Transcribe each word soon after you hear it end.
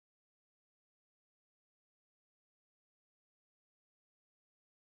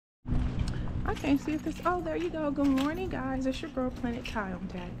I can't see if this. Oh, there you go. Good morning, guys. It's your girl, Planet Ty on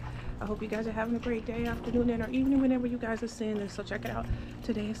Deck. I hope you guys are having a great day, afternoon, and or evening whenever you guys are seeing this. So check it out.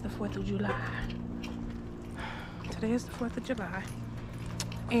 Today is the 4th of July. Today is the 4th of July.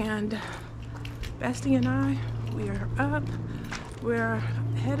 And Bestie and I, we are up. We're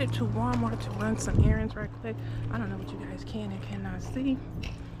headed to Walmart to run some errands right quick. I don't know what you guys can and cannot see.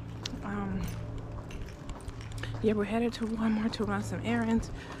 Yeah, we're headed to Walmart to run some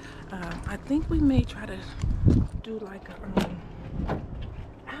errands. I think we may try to do like a,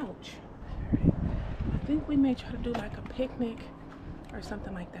 ouch. I think we may try to do like a picnic or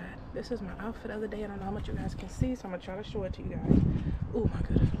something like that. This is my outfit of the day. I don't know how much you guys can see, so I'm gonna try to show it to you guys. Oh my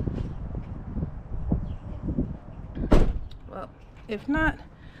goodness. Well, if not,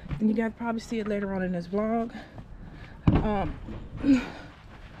 then you guys probably see it later on in this vlog.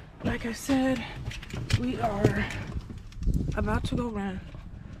 Like I said, we are about to go run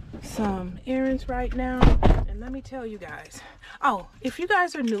some errands right now, and let me tell you guys, oh, if you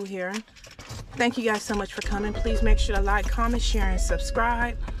guys are new here, thank you guys so much for coming. Please make sure to like, comment, share, and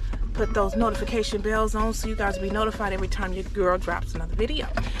subscribe. Put those notification bells on so you guys will be notified every time your girl drops another video.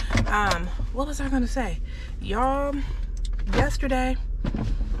 What was I gonna say, y'all? Yesterday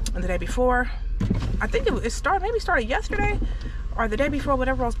and the day before, I think it started yesterday or the day before,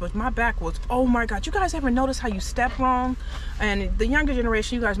 whatever else, but my back was, oh my god. You guys ever notice how you step wrong? And the younger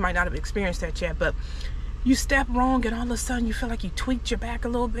generation, you guys might not have experienced that yet, but you step wrong and all of a sudden you feel like you tweaked your back a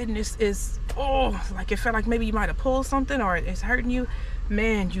little bit, and it's oh, like it felt like maybe you might have pulled something or it's hurting you.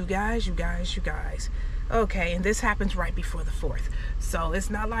 Man, you guys. Okay, and this happens right before the 4th, so it's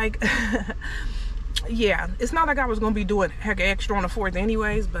not like yeah, it's not like I was gonna be doing heck extra on the 4th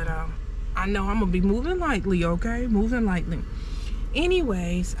anyways, but I know I'm gonna be moving lightly, okay? Moving lightly.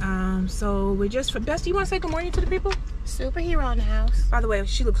 Anyways, so we're just, for Bestie, you want to say good morning to the people? Superhero in the house. By the way,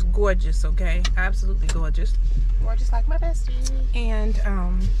 she looks gorgeous, okay? Absolutely gorgeous. Gorgeous like my bestie. And,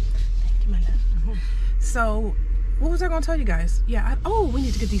 thank you, my love. So, what was I going to tell you guys? Yeah, oh, we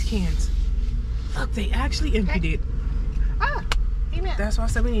need to get these cans. Look, they actually emptied it. Ah, amen. That's why I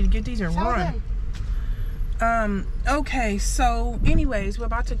said we need to get these and run. Okay, so anyways, we're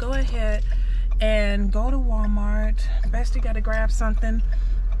about to go ahead and go to Walmart. Bestie got to grab something,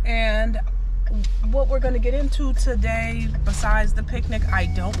 and what we're going to get into today, besides the picnic, I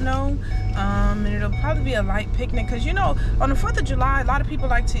don't know. And it'll probably be a light picnic, because you know, on the 4th of July, a lot of people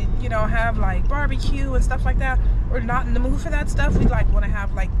like to, you know, have like barbecue and stuff like that. We're not in the mood for that stuff. We like want to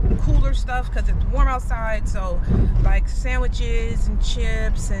have like cooler stuff because it's warm outside, so like sandwiches and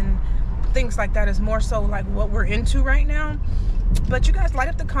chips and things like that is more so like what we're into right now. But you guys, light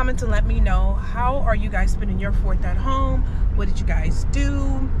up the comments and let me know, how are you guys spending your 4th at home? What did you guys do?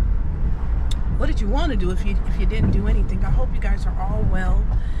 What did you want to do if you didn't do anything? I hope you guys are all well,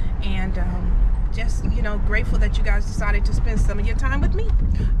 and just, you know, grateful that you guys decided to spend some of your time with me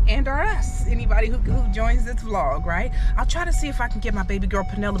and or us, anybody who joins this vlog, right? I'll try to see if I can get my baby girl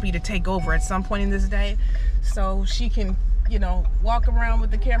Penelope to take over at some point in this day, so she can, you know, walk around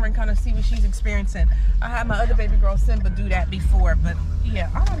with the camera and kind of see what she's experiencing. I had my other baby girl Simba do that before, but yeah,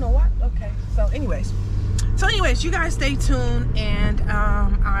 I don't know what. Okay, so anyways, you guys stay tuned, and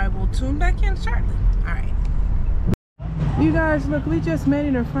I will tune back in shortly. All right. You guys, look, we just made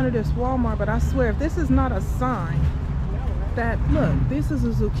it in front of this Walmart, but I swear, if this is not a sign that, look, this is a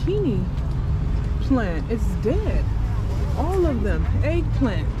zucchini plant. It's dead. All of them.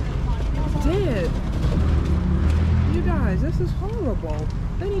 Eggplant. Dead. You guys, this is horrible.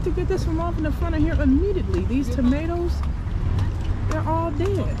 They need to get this from off in the front of here immediately. These tomatoes, they're all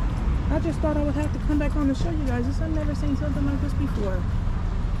dead. I just thought I would have to come back on to show you guys this. I've never seen something like this before.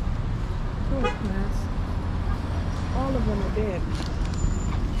 Poor plants. All of them are dead.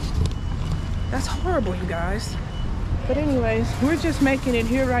 That's horrible, you guys. But anyways, we're just making it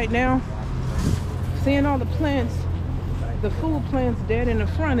here right now. Seeing all the plants, the food plants dead in the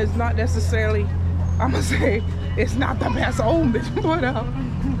front is not necessarily, I'm gonna say, it's not the best omen,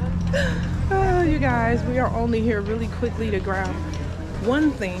 but you guys, we are only here really quickly to grab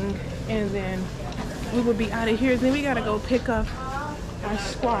one thing, and then we will be out of here. Then we gotta go pick up our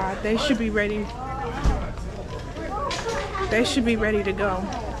squad. They should be ready. They should be ready to go.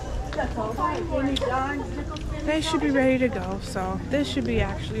 They should be ready to go. So this should be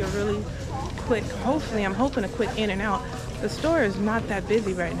actually a really quick, hopefully, I'm hoping a quick in and out. The store is not that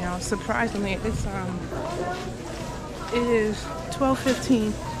busy right now. Surprisingly, it is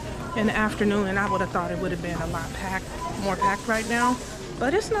 12:15 in the afternoon, and I would have thought it would have been a lot more packed right now,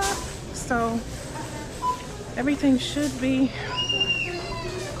 but it's not. So everything should be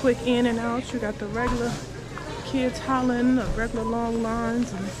quick in and out. You got the regular kids hollering, the regular long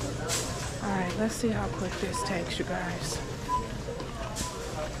lines, and Alright, let's see how quick this takes, you guys.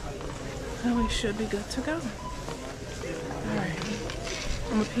 And we should be good to go. Alright.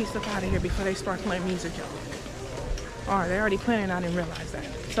 I'm gonna piece up out of here before they start playing music, y'all. Or they're already playing, I didn't realize that.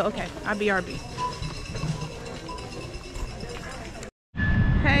 So, okay, I'll BRB.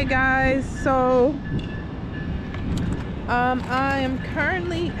 Hey guys, so I am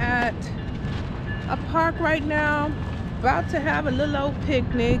currently at a park right now, about to have a little old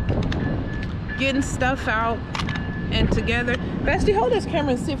picnic, getting stuff out and together. Bestie, hold this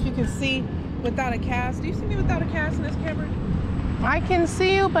camera and see if you can see without a cast. Do you see me without a cast in this camera? I can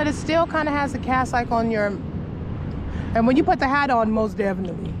see you, but it still kind of has a cast like on your... And when you put the hat on, most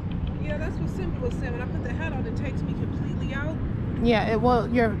definitely. Yeah, that's what Simba was saying. When I put the hat on, it takes me completely out. Yeah, it will,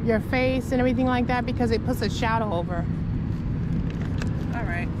 your face and everything like that, because it puts a shadow over.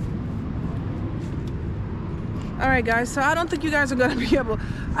 All right guys, so I don't think you guys are really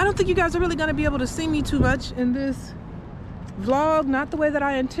gonna be able to see me too much in this vlog, not the way that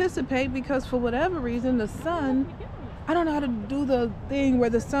I anticipate, because for whatever reason the sun, I don't know how to do the thing where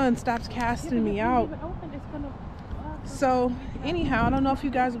the sun stops casting me out. So anyhow, I don't know if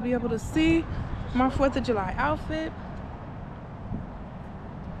you guys will be able to see my 4th of July outfit.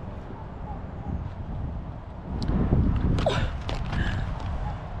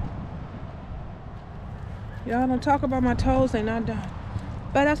 Y'all don't talk about my toes, they not done.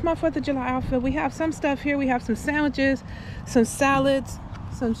 But that's my 4th of July outfit. We have some stuff here. We have some sandwiches, some salads,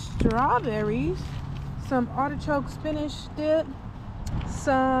 some strawberries, some artichoke spinach dip,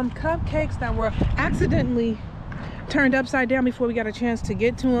 some cupcakes that were accidentally turned upside down before we got a chance to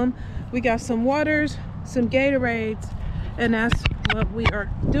get to them. We got some waters, some Gatorades, and that's what we are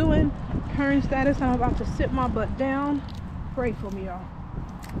doing. Current status, I'm about to sit my butt down. Pray for me,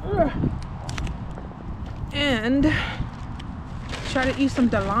 y'all. And try to eat some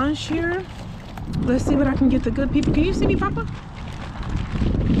delange here. Let's see what I can get the good people. Can you see me, Papa?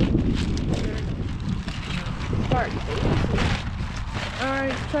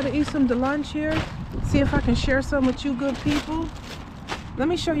 Alright, try to eat some delange here. See if I can share some with you good people. Let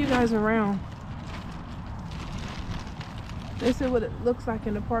me show you guys around. This is what it looks like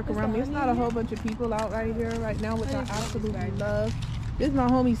in the park around me. It's not a whole bunch of people out right here right now, which I absolutely love. This is my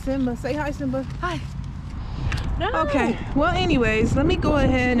homie Simba. Say hi, Simba. Hi. No. Okay, well anyways, let me go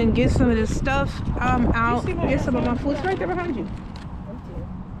ahead and get some of this stuff out. Get some of my food. It's right there behind you.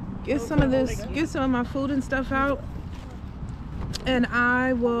 Get some of this, get some of my food and stuff out. And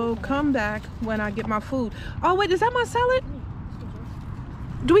I will come back when I get my food. Oh wait, is that my salad?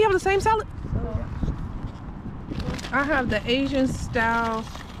 Do we have the same salad? I have the Asian style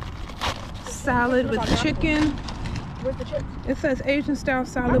salad with chicken. Where's the chips? It says Asian style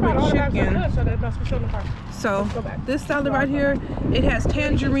salad with chicken. So this salad right here, it has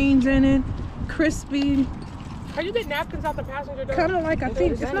tangerines in it, crispy. Can you get napkins out the passenger door? Kind of like, I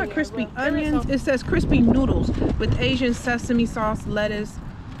think it's not crispy onions. It says crispy noodles with Asian sesame sauce, lettuce,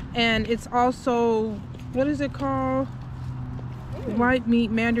 and it's also, what is it called? White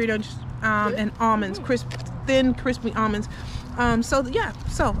meat, mandarin, and almonds, thin crispy almonds. So yeah,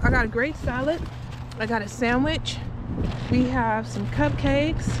 so I got a great salad. I got a sandwich. We have some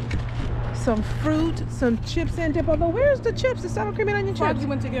cupcakes, some fruit, some chips and dip. Although, where's the chips? The sour cream and onion chips? You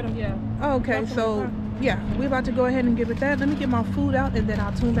went to get them. Yeah. Oh, okay, so yeah, we're about to go ahead and give it that. Let me get my food out and then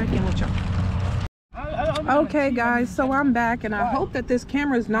I'll tune back in with y'all. Okay guys, so I'm back and I hope that this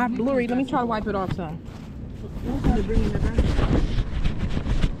camera is not blurry. Let me try to wipe it off some.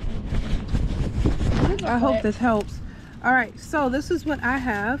 I hope this helps. All right, so this is what I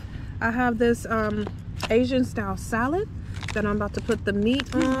have. I have this Asian style salad that I'm about to put the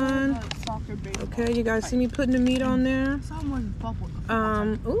meat on. Okay, you guys see me putting the meat on there.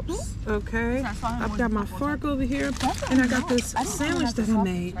 Oops. Okay, I've got my fork over here, and I got this sandwich that I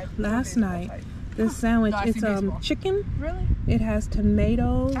made last night. This sandwich, it's chicken. It has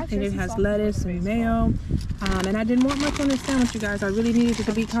tomatoes and it has lettuce and mayo. And I didn't want much on this sandwich, you guys. I really needed it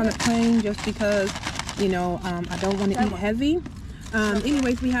to be kind of plain, just because, you know, I don't want to eat heavy.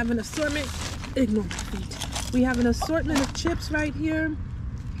 Anyways, we have an assortment. Ignore my feet. We have an assortment of chips right here.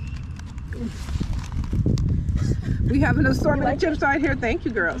 We have an assortment of chips right here. Thank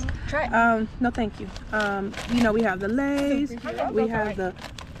you, girls. No, thank you. You know, we have the Lay's. We have the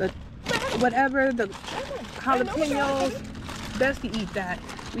whatever, the jalapenos. Best to eat that.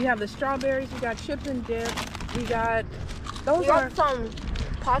 We have the strawberries. We got chips and dip. We got those are some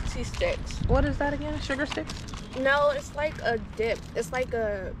poxy sticks. What is that again? Sugar sticks? No, it's like a dip. It's like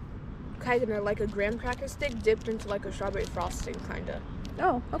a kind of like a graham cracker stick dipped into like a strawberry frosting, kind of.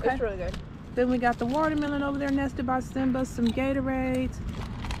 Oh, okay. It's really good. Then we got the watermelon over there nested by Simba, some Gatorades.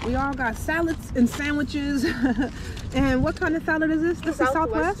 We all got salads and sandwiches. And what kind of salad is this? This is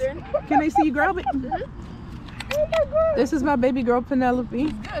Southwest? Can they see you grab it? This is my baby girl, Penelope.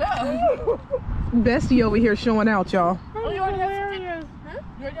 Good, huh? Bestie over here showing out, y'all. Oh, you already had some? Huh?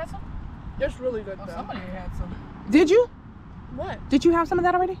 You already had some? It's really good, though. Somebody already had some. Did you? What? Did you have some of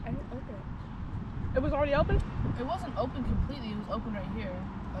that already? I didn't open it. It was already open? It wasn't open completely. It was open right here.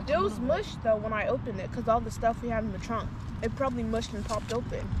 Like It was mushed, though, when I opened it, because all the stuff we had in the trunk. It probably mushed and popped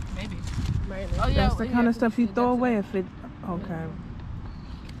open. Maybe. Maybe. Oh, yeah. That's the kind of stuff you throw away if it... Okay.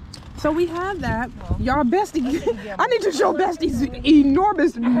 So we have that. Y'all, Bestie... I need to show Bestie's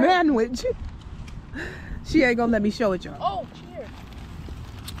enormous sandwich. She ain't gonna let me show it, y'all. Oh,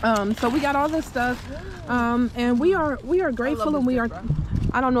 cheers. So we got all this stuff. And we are grateful, and we are...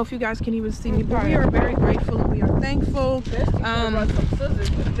 I don't know if you guys can even see me, but we are very grateful and we are thankful. Just on a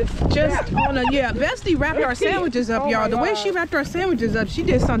Bestie wrapped our sandwiches up, y'all. The way she wrapped our sandwiches up, she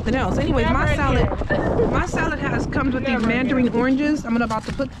did something else. Anyways, my salad comes with these mandarin oranges. I'm gonna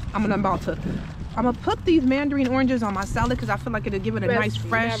put these mandarin oranges on my salad because I feel like it'll give it a nice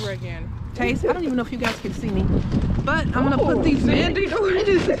fresh taste. I don't even know if you guys can see me, but I'm gonna put these mandarin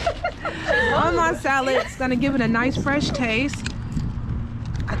oranges on my salad. It's gonna give it a nice fresh taste.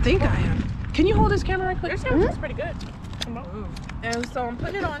 I think I am. Can you hold this camera right quick? Your sandwich is pretty good. And so I'm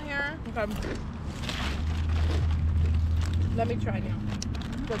putting it on here. Okay. Let me try now.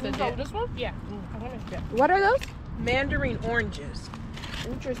 What's it? This one? Yeah. What are those? Mandarin oranges.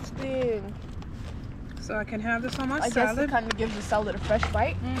 Interesting. So I can have this on my I guess salad. it kind of gives the salad a fresh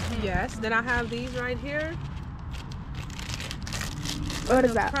bite. Yes. Then I have these right here. What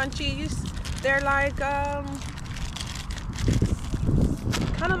is that? Crunchies. They're like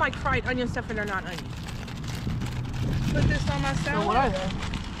kind of like fried onion stuff, and they're not onion. Put this on my salad. So what are they?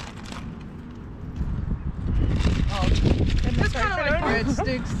 It's kind of like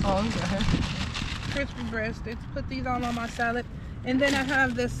breadsticks. Oh, okay. Crispy breadsticks. Put these all on my salad. And then I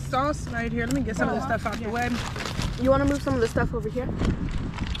have this sauce right here. Let me get some of this stuff out the way. You want to move some of the stuff over here?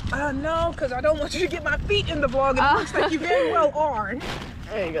 No, because I don't want you to get my feet in the vlog. It looks like you very well are.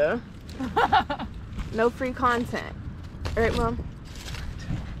 There you go. No free content. All right, Mom.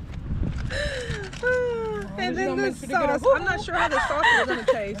 And then the sauce. I'm not sure how the sauce is going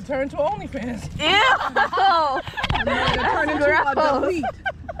to taste. Turn to OnlyFans. Ew! Turn into a delete.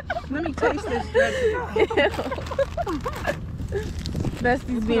 Let me taste this dressing.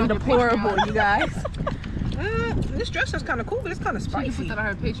 Bestie's being deplorable, you guys. This dress is kind of cool, but it's kind of She can spicy. put that on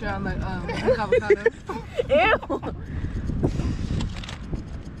her Patreon, like avocado. Ew!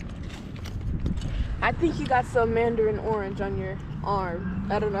 I think you got some mandarin orange on your arm.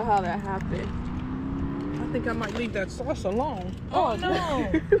 I don't know how that happened. I think I might leave that sauce alone. Oh no!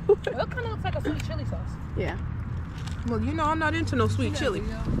 It kind of looks like a sweet chili sauce. Yeah. Well, you know I'm not into no sweet chili.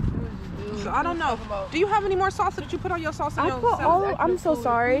 So I don't know. Do you have any more sauce that you put on your sauce? I put all. I'm so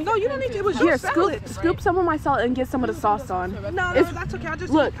sorry. No, you don't need to. It was your Here, salad. scoop some of my salad and get some of the sauce on. No, It's- that's okay. I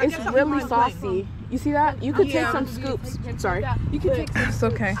just Look, I it's guess I'm really fine. saucy. You see that? You could take Yeah. some scoops. Sorry. You could take some. It's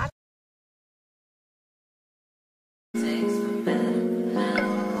okay.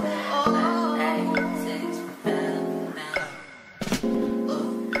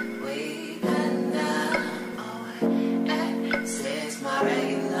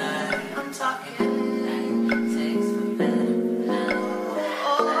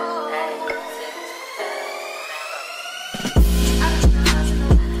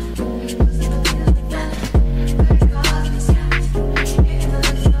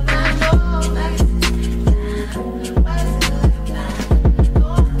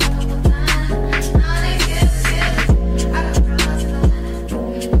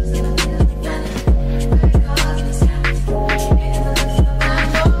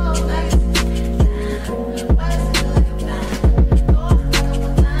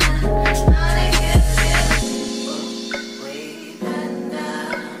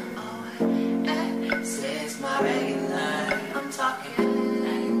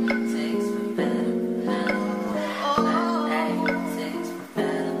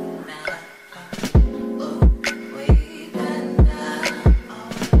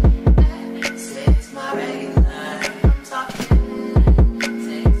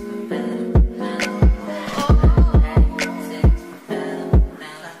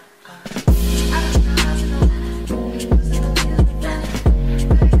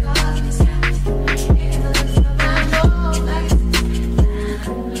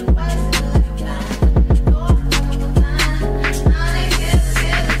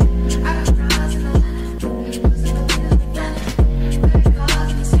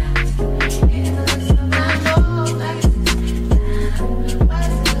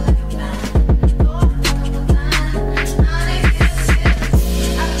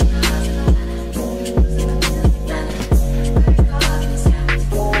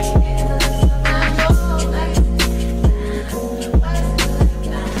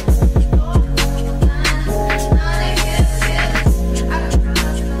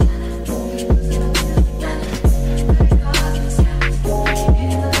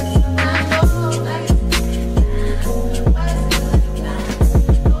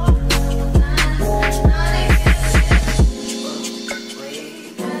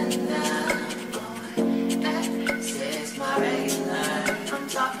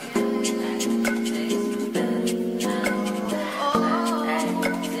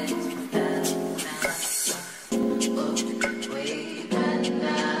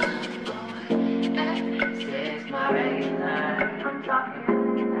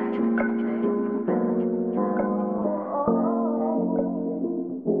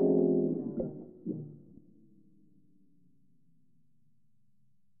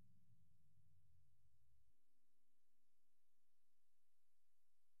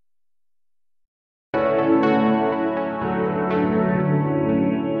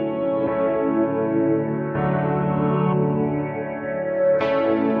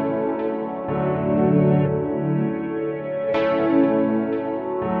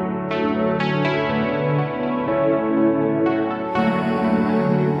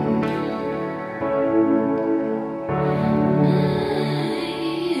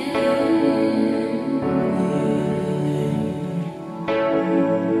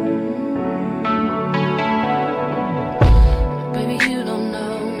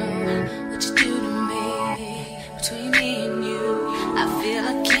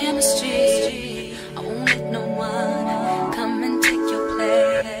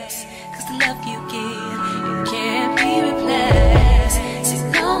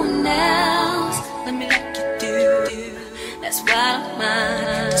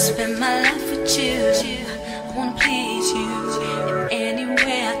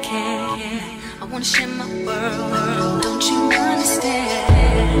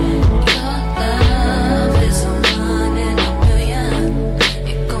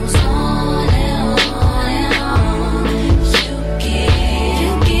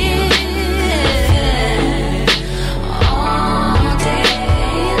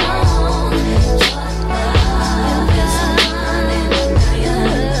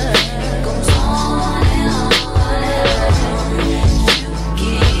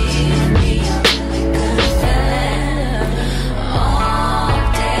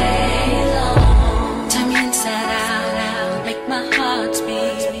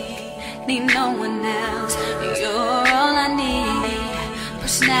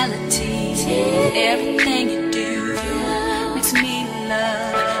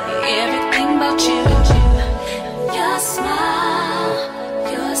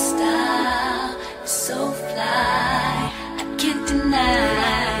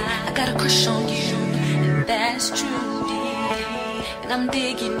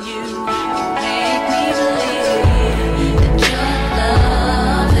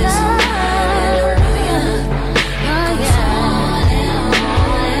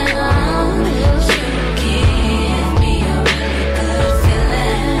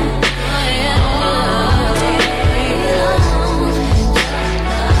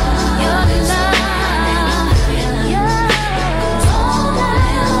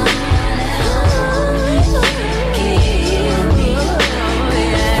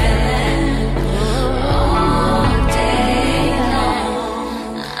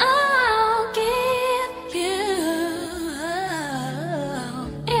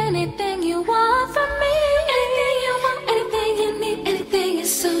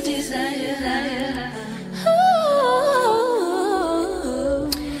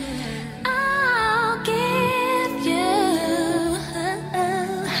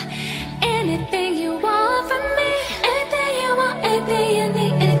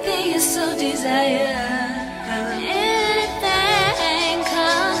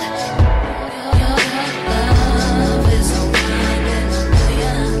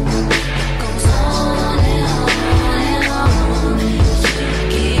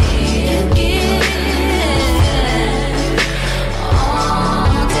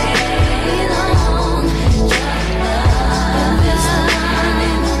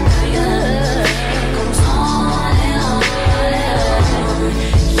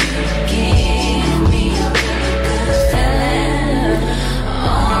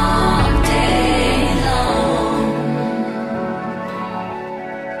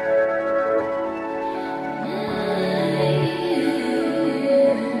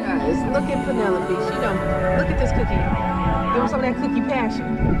 Look at Penelope. She done. Look at this cookie. Give her some of that cookie passion.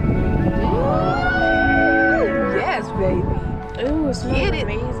 Ooh, yes, baby. Ooh, it smells Get it.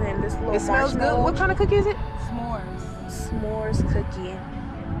 amazing. This little It smells good. marshmallow. What kind of cookie is it? S'mores. S'mores cookie.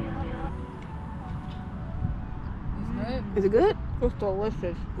 Is it good? It's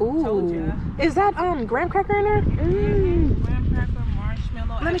delicious. Ooh. Told ya. Is that graham cracker in there? Graham cracker,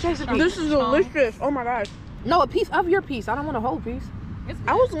 marshmallow. Let me extra taste it. chocolate This is chunk. delicious. Oh my gosh. No, a piece of your piece. I don't want a whole piece. It's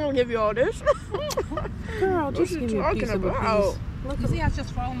I was gonna give you all this. Girl, What just you give me a talking piece of a about? piece. You see how it's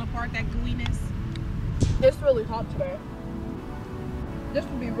just falling apart, that gooiness? It's really hot today. This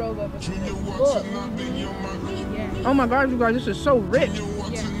would be real good with Oh my God, you guys, this is so rich.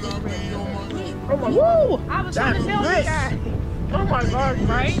 Oh my God. I was trying to tell you guys. Oh my God,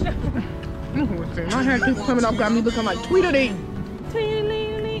 right? My hair keeps coming off, got me looking like Tweedledee.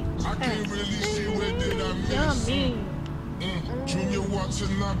 Tweedledee. Yummy.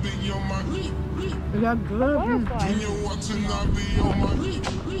 Is that good?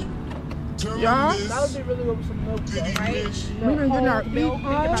 Y'all? That would be really good with some milk, though, right? We didn't get our milk.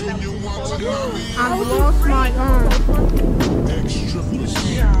 I've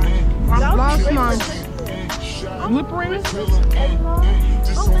lost my whip ring.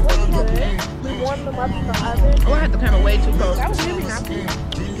 We warmed them up in the oven. Oh, I had to kind of way too close. That was really happy.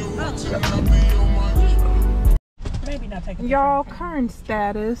 Maybe not taking. Y'all, current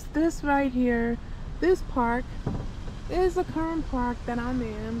status. This right here, this park is the current park that I'm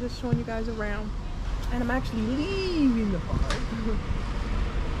in. I'm just showing you guys around. And I'm actually leaving the park.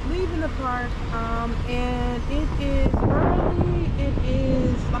 Leaving the park. And it is early. It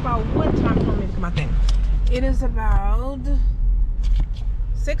is about what time for me to come, I think? It is about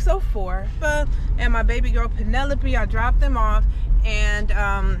 6:04. And my baby girl Penelope, I dropped them off. And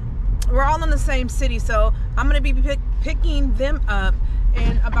we're all in the same city. So I'm going to be picking them up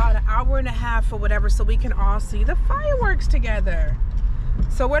in about an hour and a half or whatever, so we can all see the fireworks together.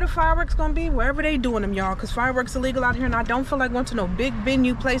 So where the fireworks gonna be? Wherever they doing them, y'all, because fireworks illegal out here, and I don't feel like going to no big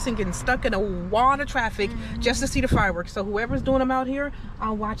venue place and getting stuck in a wall of traffic just to see the fireworks. So whoever's doing them out here,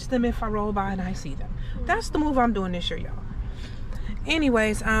 I'll watch them if I roll by and I see them. That's the move I'm doing this year, y'all.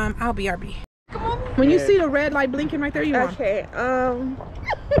 Anyways, I'll BRB. When you see the red light blinking right there, you want. Okay,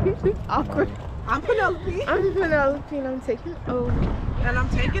 awkward. I'm Penelope. I'm Penelope and I'm taking over. And I'm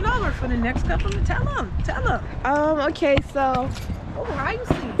taking over for the next couple of tell them. Okay, so oh, I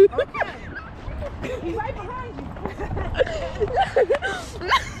see. Okay. He's right behind you.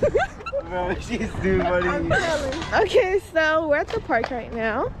 No, she's too funny. Okay, so we're at the park right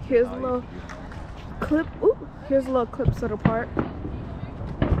now. Here's a little clip. Ooh, here's a little clips of the park.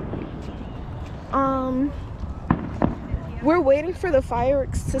 We're waiting for the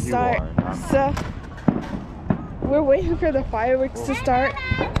fireworks to start. So we're waiting for the fireworks to start.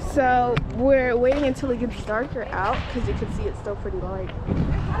 So we're waiting until it gets darker out because you can see it's still pretty light.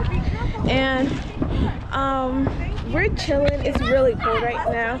 And we're chilling. It's really cold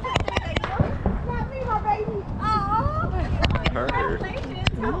right now.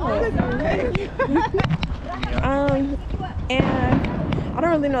 And I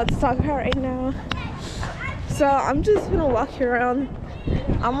don't really know what to talk about right now. So I'm just gonna walk around.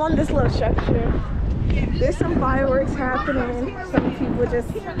 I'm on this little structure. There's some fireworks happening. Some people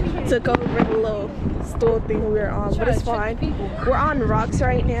just took over the little stool thing we were on, but it's fine. We're on rocks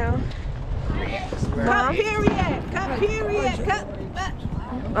right now. Cut period. Cut period. Cut.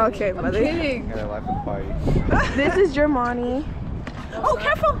 Okay, mother. This is Germani. Oh,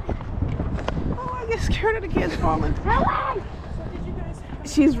 careful! Oh, I get scared of the kids falling.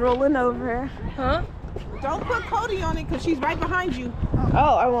 She's rolling over. Huh? Don't put Cody on it because she's right behind you.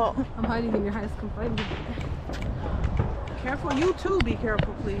 Oh, I won't. I'm hiding in your house completely. Careful, you too. Be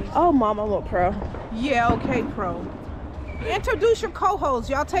careful, please. Oh, Mom, I'm a pro. Yeah, okay, pro. Introduce your co-hosts.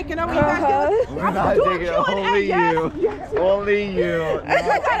 Y'all taking over? You guys We're not taking it. Only you. Yes. Only you.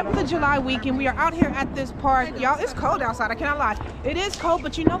 It's the July weekend. We are out here at this park. Y'all, it's cold outside. I cannot lie. It is cold,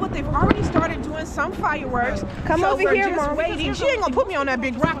 but you know what? They've already started doing some fireworks. Come over here, Mom. Waiting. She ain't gonna put me on that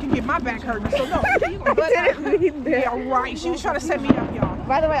big rock and get my back hurting. So no. But, yeah, right. She was trying to set me up, y'all.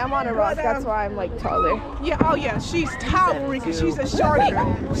 By the way, I'm on a rock. That's why I'm like taller. Yeah. Oh yeah. She's towering because she's a shorty.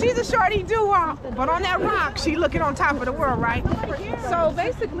 She's a shorty doo-wop. But on that rock, she looking on top of the world, right? So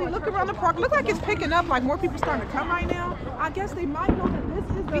basically, look around the park. Look like it's picking up. Like more people starting to come right now. I guess they might know that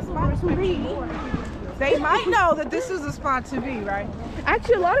this is the spot to be. They might know that this is the spot to be, right?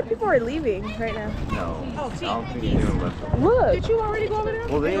 Actually, a lot of people are leaving right now. No. Oh, I don't think they left. Look. Did you already go over there?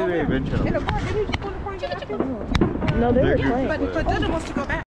 Well, they did eventually. In the park? Did you just go in the park and get after? No, they were They're playing. But Dylan wants to go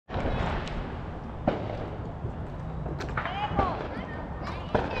back.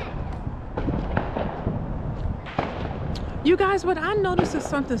 You guys, what I noticed is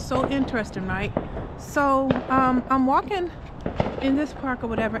something so interesting, right? So I'm walking in this park or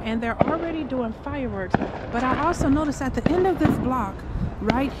whatever, and they're already doing fireworks. But I also noticed at the end of this block,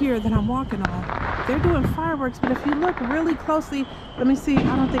 right here that I'm walking on, they're doing fireworks. But if you look really closely, let me see.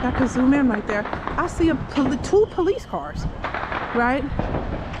 I don't think I can zoom in right there. I see two police cars, right?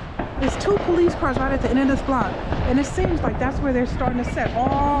 There's two police cars right at the end of this block, and it seems like that's where they're starting to set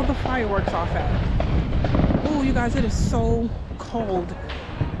all the fireworks off at. Oh, you guys, it is so cold.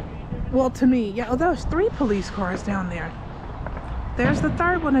 Well, to me, yeah. Oh, there's 3 police cars down there. There's the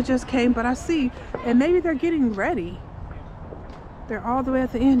third one that just came, but I see, and maybe they're getting ready. They're all the way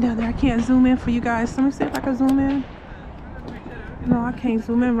at the end down there. I can't zoom in for you guys. Let me see if I can zoom in. No, I can't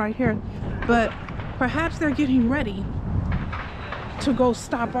zoom in right here. But perhaps they're getting ready to go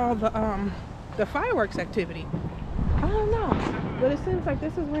stop all the fireworks activity. I don't know, but it seems like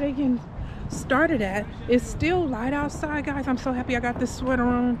this is where they getting started at. It's still light outside, guys. I'm so happy I got this sweater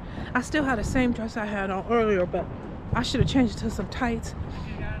on. I still had the same dress I had on earlier, but I should have changed it to some tights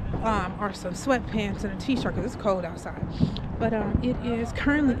or some sweatpants and a t-shirt because it's cold outside. But it is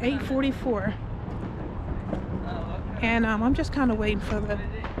currently 8:44, and I'm just kind of waiting for the,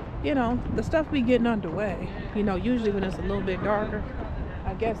 you know, the stuff be getting underway. You know, usually when it's a little bit darker,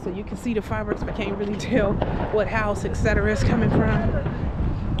 I guess, so you can see the fireworks, but can't really tell what house, etc. is coming from.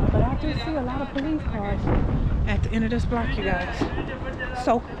 But I do see a lot of police cars at the end of this block, you guys.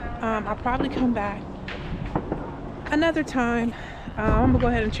 So I'll probably come back another time. I'm gonna go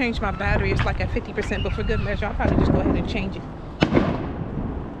ahead and change my battery. It's like at 50%, but for good measure, I'll probably just go ahead and change it.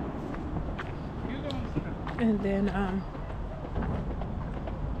 And then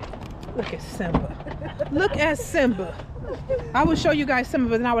look at Simba. Look at Simba. I would show you guys Simba,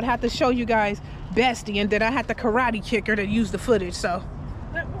 but then I would have to show you guys Bestie, and then I had the karate kicker to use the footage. So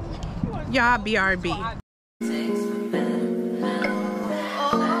y'all BRB.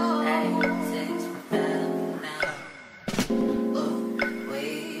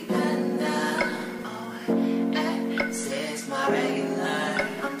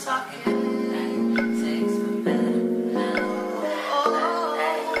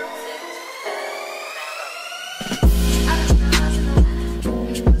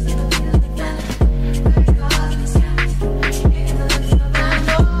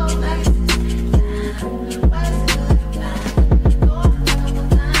 What's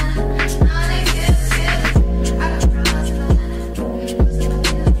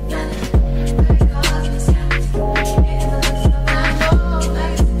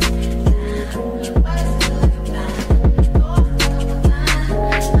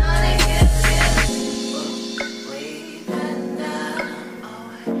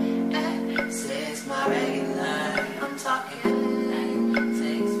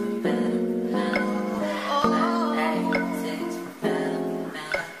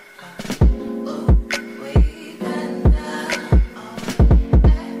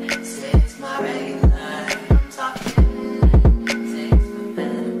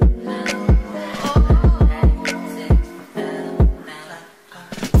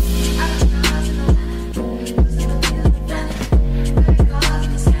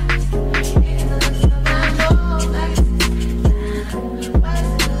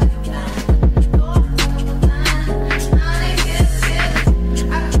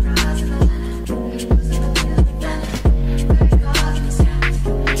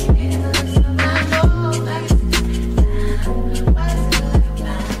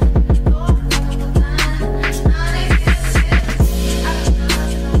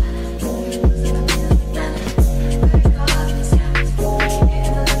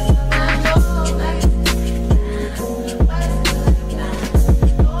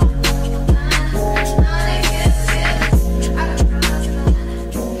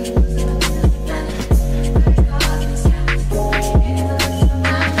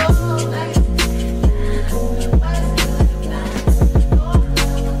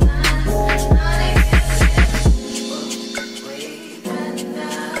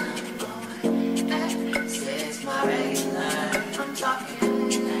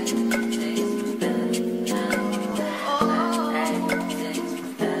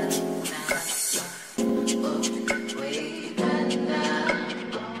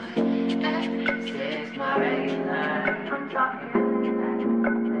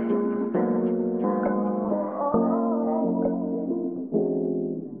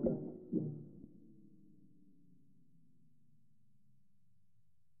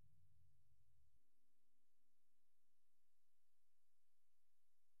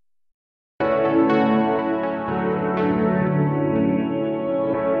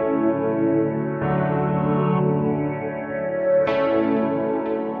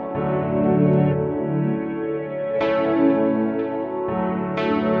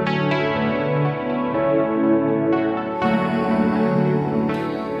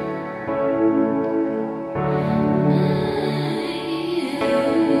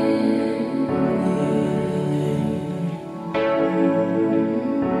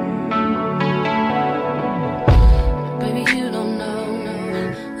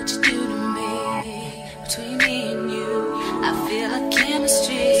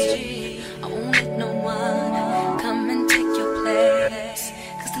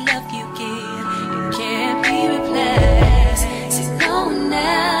 'cause the love you give, it can't be replaced. See, no one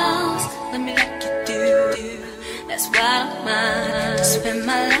else, let me like you do. That's why I don't mind to spend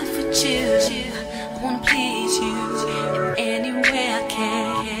my life with you. I wanna please you in any way I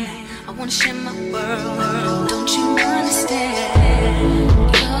can. I wanna share my world, don't you understand?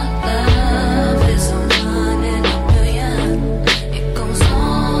 Your love is a one in a million. It goes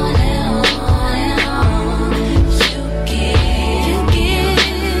on and on and on. You give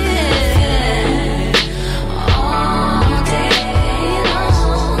all day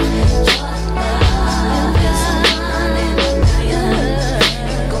long. Your love is a one in a million.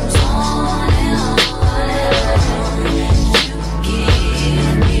 It goes on and on and on. You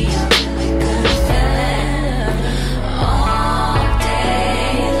give me a really good feeling all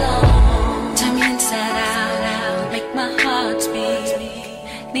day long. Turn me inside out, make my heart beat.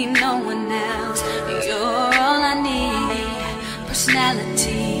 Need no one else, you're all I need.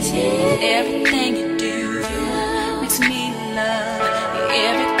 Personality, everything you do makes me love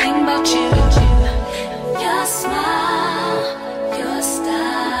everything about you. Your smile, your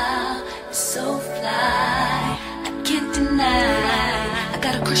style is so fly, I can't deny. I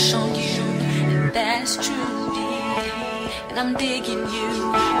got a crush on you, and that's true. And I'm digging you,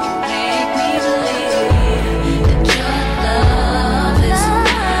 you make me believe that your love is a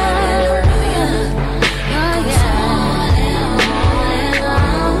one in a million. It goes on and on and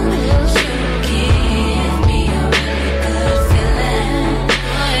on. You give me a really good feeling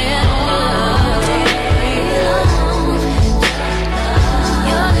all day long.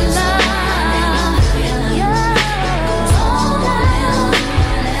 Your love, it goes on and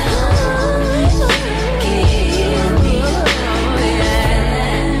on and on. You give me a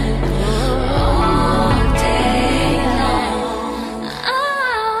all day long.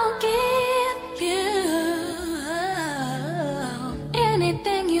 I'll give you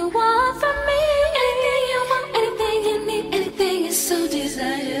anything you want from me. Anything you want, anything you need, anything you so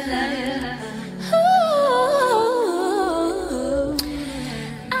desire. Ooh,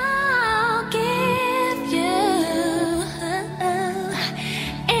 I'll give you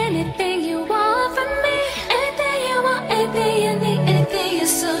anything you want from me. Anything you want, anything you need, anything you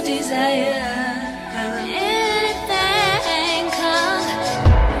so desire. Anything, 'cause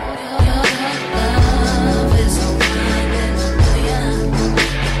your love is a one in a million.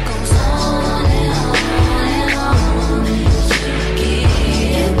 It goes on and on and on.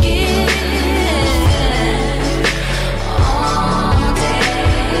 You give all day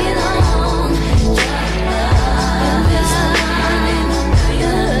long. Your love is a one in a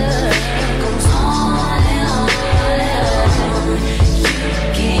million. It goes on and on and on. You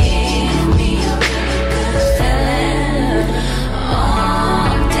give me a really good feeling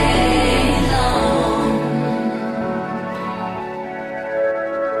all day long.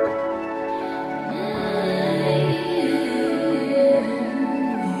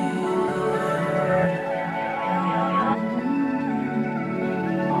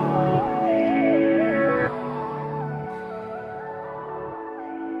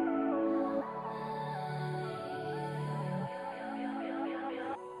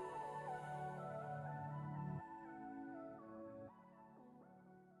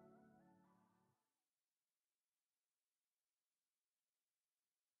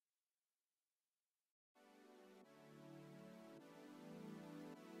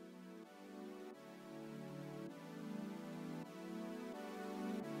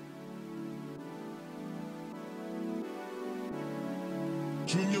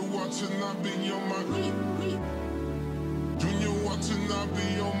 Junior watching, I be on my Junior watching, I be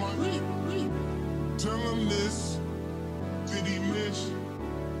on my tell him this, did he miss?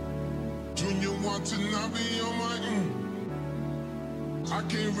 Junior watching, I be on my I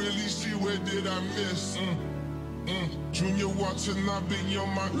can't really see where did I miss. Junior watching, I be on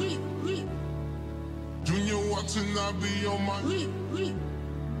my Junior watching, I be on my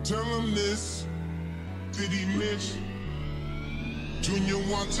tell him this, did he miss? Junior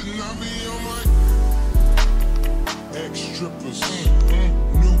watching, I be on my ex-strippers,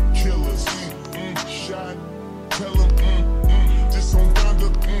 new killers, shot, tell him, this on Donda,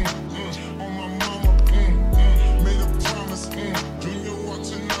 on